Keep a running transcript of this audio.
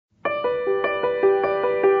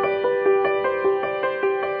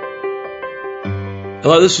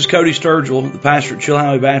Hello, this is Cody Sturgill, the pastor at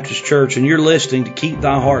Chilhowee Baptist Church, and you're listening to Keep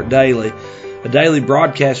Thy Heart Daily, a daily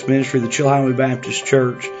broadcast ministry of the Chilhowee Baptist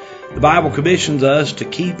Church. The Bible commissions us to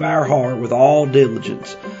keep our heart with all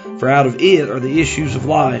diligence, for out of it are the issues of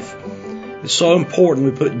life. It's so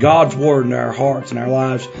important we put God's Word into our hearts and our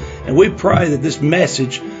lives, and we pray that this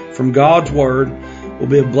message from God's Word will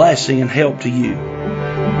be a blessing and help to you.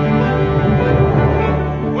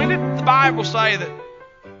 When did the Bible say that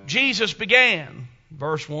Jesus began?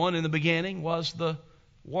 Verse 1, in the beginning was the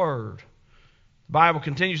Word. The Bible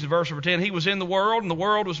continues in verse number 10, He was in the world, and the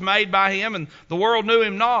world was made by Him, and the world knew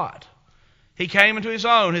Him not. He came into His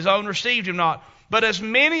own received Him not. But as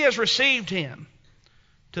many as received Him,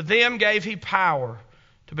 to them gave He power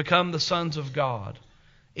to become the sons of God,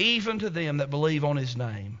 even to them that believe on His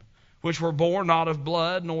name, which were born not of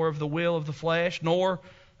blood, nor of the will of the flesh, nor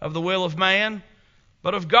of the will of man,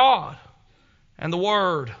 but of God. And the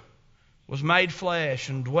Word was made flesh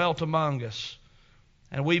and dwelt among us.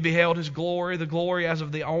 And we beheld His glory, the glory as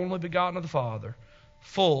of the only begotten of the Father,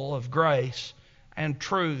 full of grace and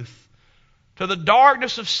truth. To the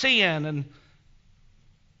darkness of sin and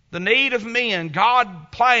the need of men,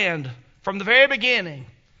 God planned from the very beginning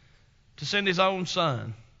to send His own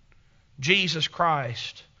Son, Jesus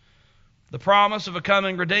Christ. The promise of a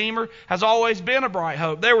coming Redeemer has always been a bright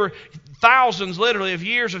hope. There were thousands, literally, of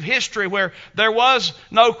years of history where there was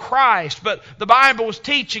no Christ, but the Bible was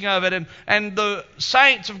teaching of it, and the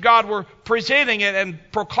saints of God were presenting it and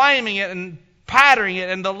proclaiming it and patterning it,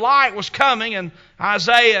 and the light was coming. And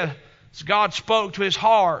Isaiah, as God spoke to his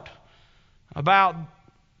heart about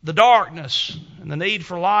the darkness and the need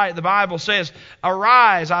for light, the Bible says,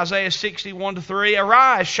 "Arise," Isaiah 61:3,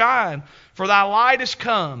 "Arise, shine, for thy light is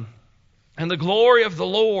come, and the glory of the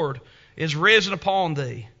Lord is risen upon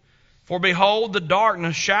thee. For behold, the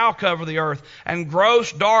darkness shall cover the earth, and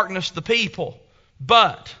gross darkness the people.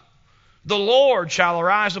 But the Lord shall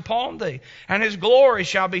arise upon thee, and His glory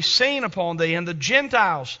shall be seen upon thee, and the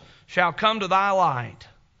Gentiles shall come to thy light,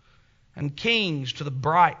 and kings to the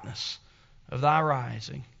brightness of thy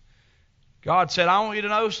rising." God said, I want you to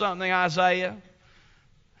know something, Isaiah.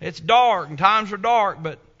 It's dark, and times are dark,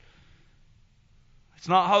 but it's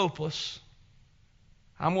not hopeless.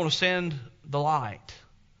 I'm going to send the light,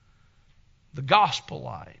 the gospel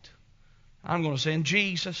light. I'm going to send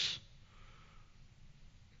Jesus.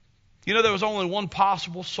 You know, there was only one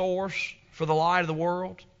possible source for the light of the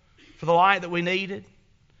world, for the light that we needed.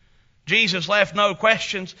 Jesus left no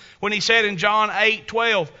questions when He said in John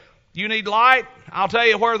 8:12, "You need light? I'll tell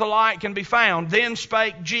you where the light can be found." Then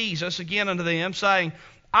spake Jesus again unto them, saying,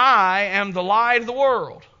 "I am the light of the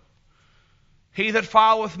world. He that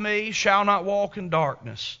followeth me shall not walk in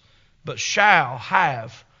darkness, but shall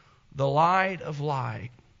have the light of life.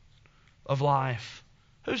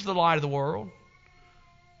 Who's the light of the world?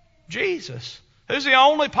 Jesus. Who's the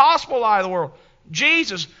only possible light of the world?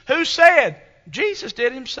 Jesus. Who said? Jesus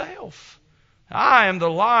did Himself. I am the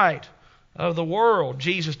light of the world.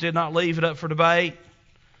 Jesus did not leave it up for debate.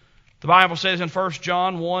 The Bible says in 1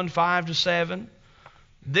 John 1:5-7,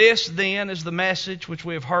 "This then is the message which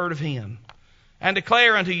we have heard of Him, and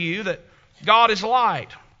declare unto you that God is light,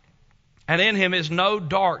 and in Him is no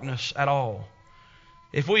darkness at all.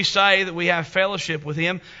 If we say that we have fellowship with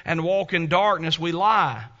Him and walk in darkness, we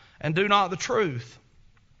lie and do not the truth.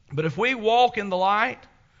 But if we walk in the light,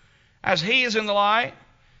 as He is in the light,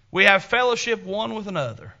 we have fellowship one with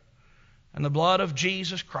another. And the blood of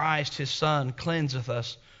Jesus Christ, His Son, cleanseth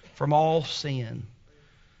us from all sin."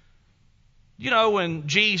 You know, when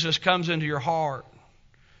Jesus comes into your heart,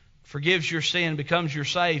 forgives your sin, becomes your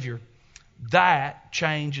Savior, that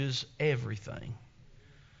changes everything.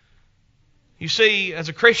 You see, as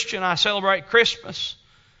a Christian, I celebrate Christmas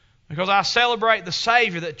because I celebrate the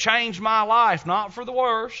Savior that changed my life, not for the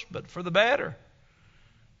worse, but for the better.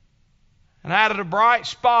 And added a bright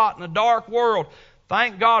spot in a dark world.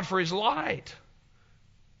 Thank God for His light.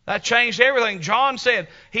 That changed everything. John said,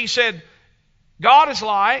 he said, God is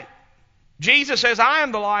light. Jesus says, I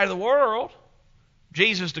am the light of the world.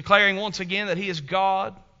 Jesus declaring once again that He is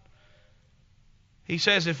God. He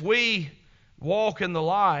says if we walk in the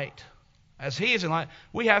light, as He is in light,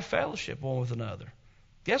 we have fellowship one with another.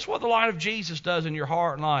 Guess what the light of Jesus does in your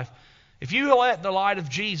heart and life? If you let the light of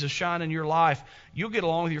Jesus shine in your life, you'll get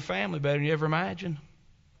along with your family better than you ever imagined.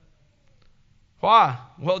 Why?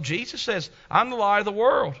 Well, Jesus says, I'm the light of the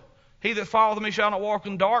world. He that followeth me shall not walk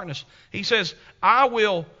in darkness. He says, I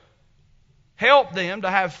will help them to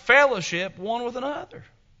have fellowship one with another.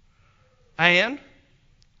 And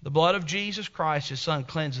the blood of Jesus Christ, His Son,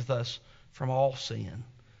 cleanseth us from all sin.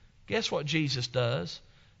 Guess what Jesus does?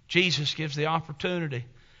 Jesus gives the opportunity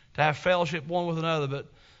to have fellowship one with another. But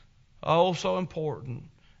oh, so important,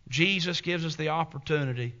 Jesus gives us the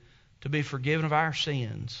opportunity to be forgiven of our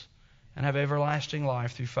sins and have everlasting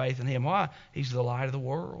life through faith in Him. Why? He's the light of the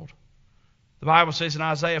world. The Bible says in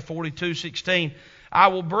Isaiah 42:16, I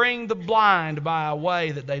will bring the blind by a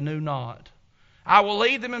way that they knew not. I will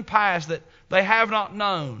lead them in paths that they have not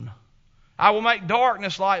known. I will make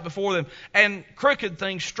darkness light before them, and crooked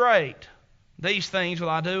things straight. These things will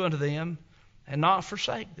I do unto them, and not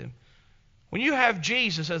forsake them. When you have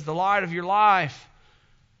Jesus as the light of your life,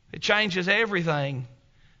 it changes everything.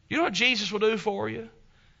 You know what Jesus will do for you?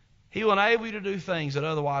 He will enable you to do things that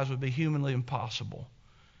otherwise would be humanly impossible.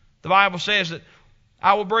 The Bible says that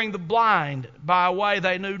I will bring the blind by a way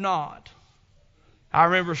they knew not. I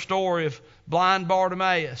remember a story of blind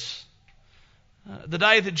Bartimaeus. The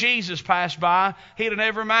day that Jesus passed by, he'd have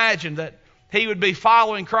never imagined that he would be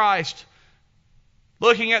following Christ,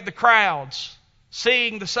 looking at the crowds,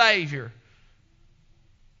 seeing the Savior,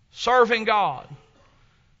 serving God.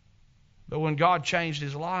 But when God changed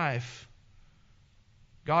his life,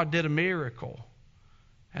 God did a miracle,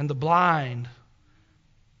 and the blind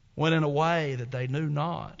went in a way that they knew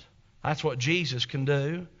not. That's what Jesus can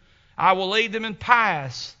do. I will lead them in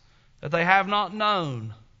paths that they have not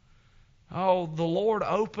known. Oh, the Lord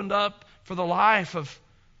opened up for the life of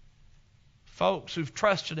folks who've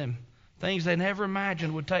trusted Him things they never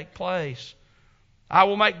imagined would take place. I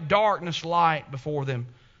will make darkness light before them,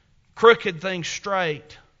 crooked things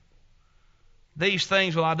straight. These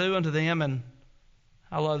things will I do unto them, and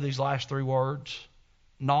I love these last three words,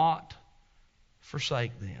 not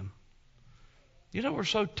forsake them. You know, we're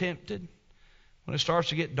so tempted when it starts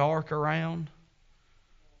to get dark around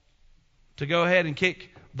to go ahead and kick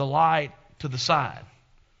the light to the side.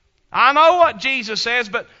 I know what Jesus says,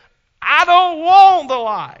 but I don't want the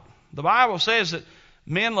light. The Bible says that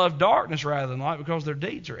men love darkness rather than light because their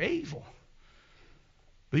deeds are evil.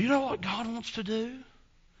 But you know what God wants to do?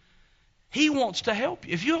 He wants to help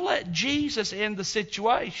you. If you'll let Jesus in the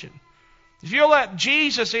situation, if you'll let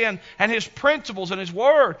Jesus in and His principles and His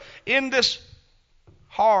Word in this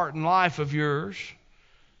heart and life of yours,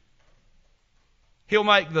 He'll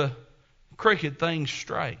make the crooked things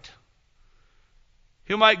straight.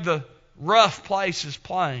 He'll make the rough places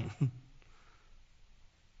plain,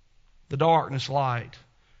 the darkness light.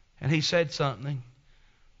 And He said something,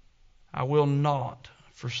 I will not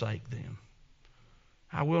forsake them.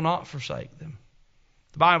 I will not forsake them.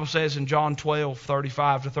 The Bible says in John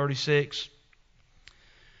 12:35-36,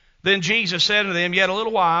 Then Jesus said unto them, Yet a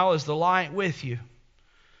little while is the light with you.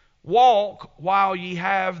 Walk while ye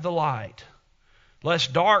have the light,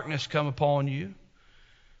 lest darkness come upon you.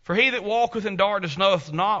 For he that walketh in darkness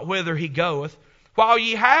knoweth not whither he goeth. While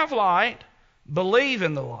ye have light, believe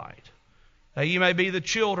in the light, that ye may be the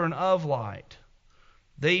children of light.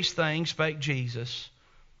 These things spake Jesus,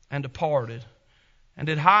 and departed, and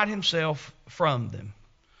did hide himself from them.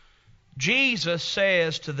 Jesus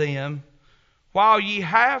says to them, While ye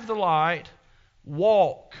have the light,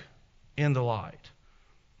 walk in the light.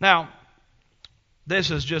 Now,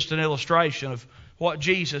 this is just an illustration of what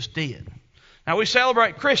Jesus did. Now, we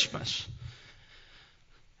celebrate Christmas,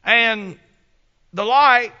 and the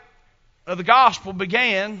light of the gospel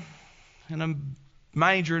began in a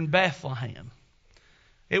manger in Bethlehem.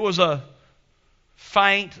 It was a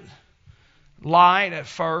faint light at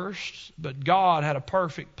first, but God had a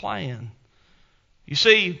perfect plan. You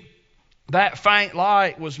see, that faint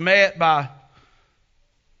light was met by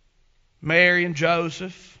Mary and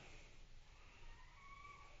Joseph,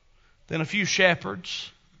 then a few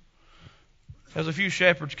shepherds. As a few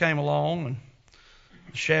shepherds came along, and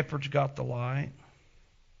the shepherds got the light.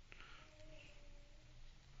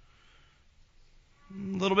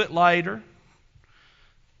 A little bit later,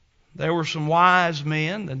 there were some wise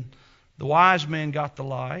men, and the wise men got the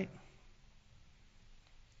light.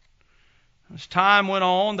 As time went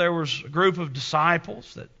on, there was a group of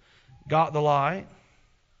disciples that got the light.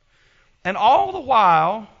 And all the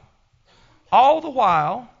while,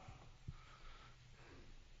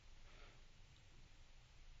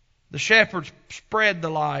 the shepherds spread the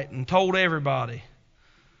light and told everybody.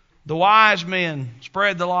 The wise men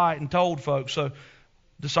spread the light and told folks. So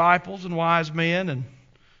disciples and wise men and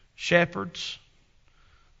shepherds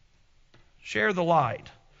share the light.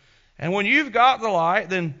 And when you've got the light,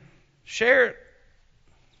 then share it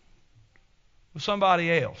with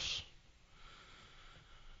somebody else.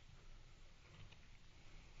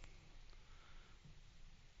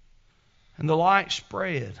 And the light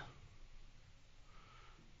spread.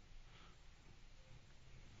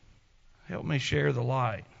 Help me share the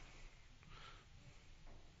light.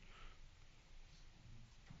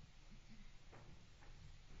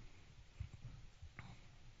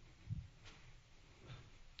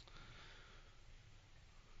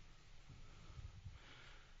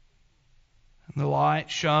 The light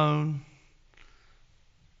shone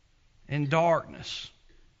in darkness.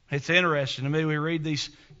 It's interesting to me. We read these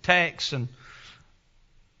texts, and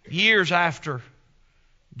years after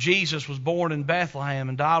Jesus was born in Bethlehem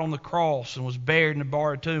and died on the cross and was buried in a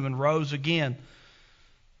borrowed tomb and rose again,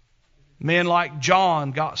 men like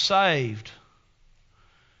John got saved.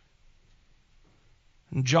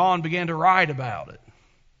 And John began to write about it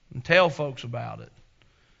and tell folks about it.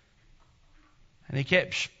 And he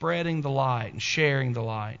kept spreading the light and sharing the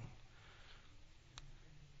light.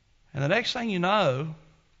 And the next thing you know,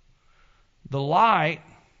 the light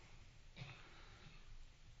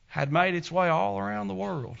had made its way all around the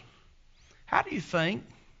world. How do you think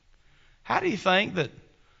that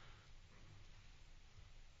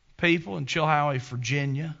people in Chilhowie,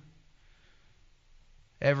 Virginia,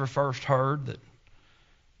 ever first heard that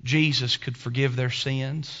Jesus could forgive their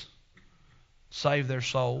sins, save their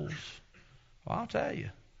souls? Well, I'll tell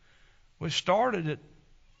you, we started at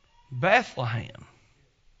Bethlehem.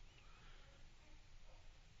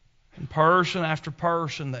 And person after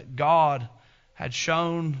person that God had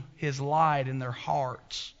shown His light in their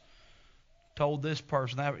hearts told this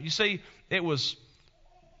person that. You see, it was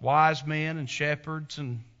wise men and shepherds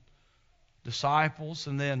and disciples,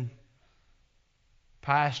 and then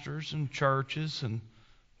pastors and churches and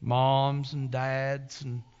moms and dads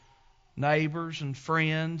and neighbors and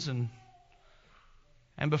friends, and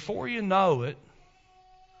before you know it,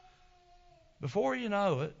 the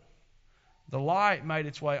light made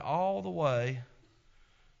its way all the way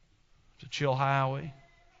to Chilhowie.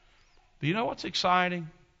 But you know what's exciting?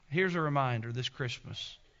 Here's a reminder this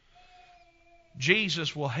Christmas.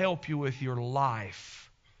 Jesus will help you with your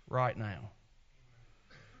life right now.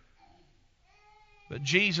 But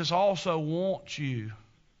Jesus also wants you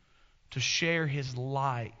to share His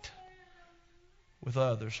light with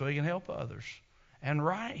others so He can help others. And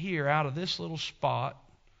right here, out of this little spot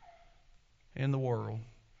in the world,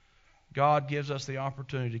 God gives us the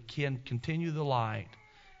opportunity to continue the light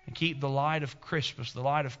and keep the light of Christmas, the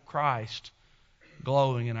light of Christ,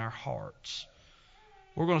 glowing in our hearts.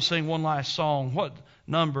 We're going to sing one last song. What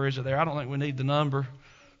number is it there? I don't think we need the number.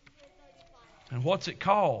 And what's it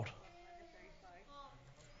called?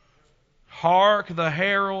 Hark the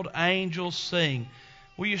herald angels sing.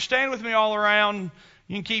 Will you stand with me all around?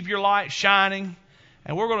 You can keep your light shining.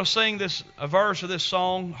 And we're going to sing a verse of this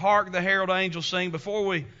song, Hark the herald angels sing, before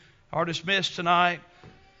we are dismissed tonight.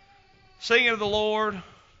 Sing it to the Lord.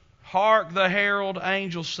 Hark the herald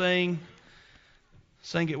angels sing.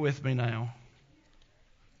 Sing it with me now.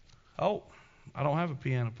 Oh, I don't have a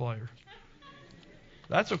piano player.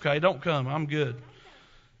 That's okay. Don't come. I'm good.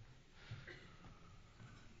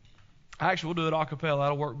 Actually, we'll do it a cappella.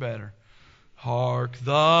 That'll work better. Hark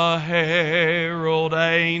the herald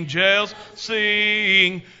angels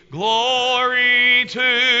sing, glory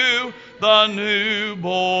to the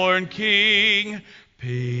newborn King,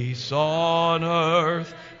 peace on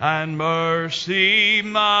earth and mercy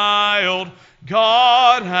mild,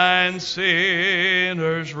 God and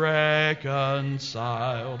sinners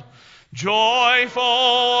reconciled. Joyful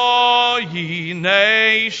all ye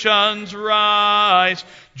nations rise,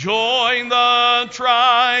 join the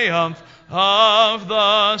triumph of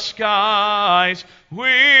the skies,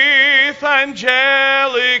 with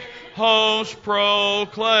angelic hosts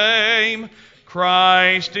proclaim,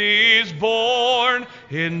 Christ is born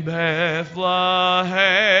in Bethlehem.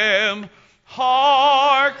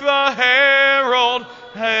 Hark the herald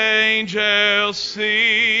angels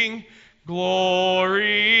sing,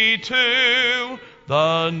 glory to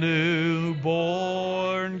the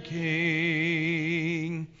newborn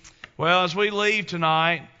King. Well, as we leave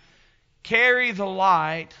tonight, carry the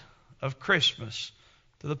light of Christmas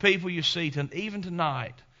to the people you see, even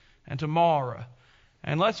tonight and tomorrow.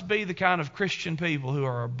 And let's be the kind of Christian people who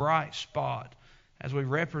are a bright spot as we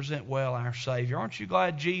represent well our Savior. Aren't you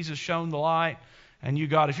glad Jesus shone the light and you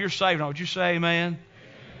got it? If you're saved, would you say amen?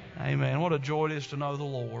 Amen? Amen. What a joy it is to know the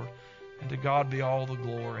Lord. And to God be all the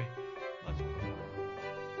glory. Let's pray.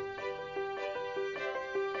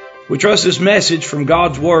 We trust this message from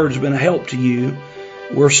God's Word has been a help to you.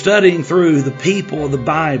 We're studying through the people of the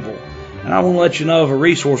Bible. And I want to let you know of a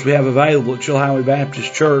resource we have available at Chilhowie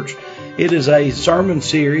Baptist Church. It is a sermon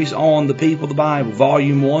series on the people of the Bible.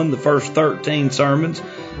 Volume 1, the first 13 sermons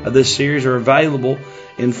of this series are available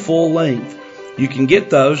in full length. You can get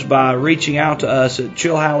those by reaching out to us at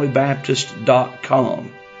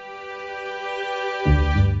chilhowiebaptist.com.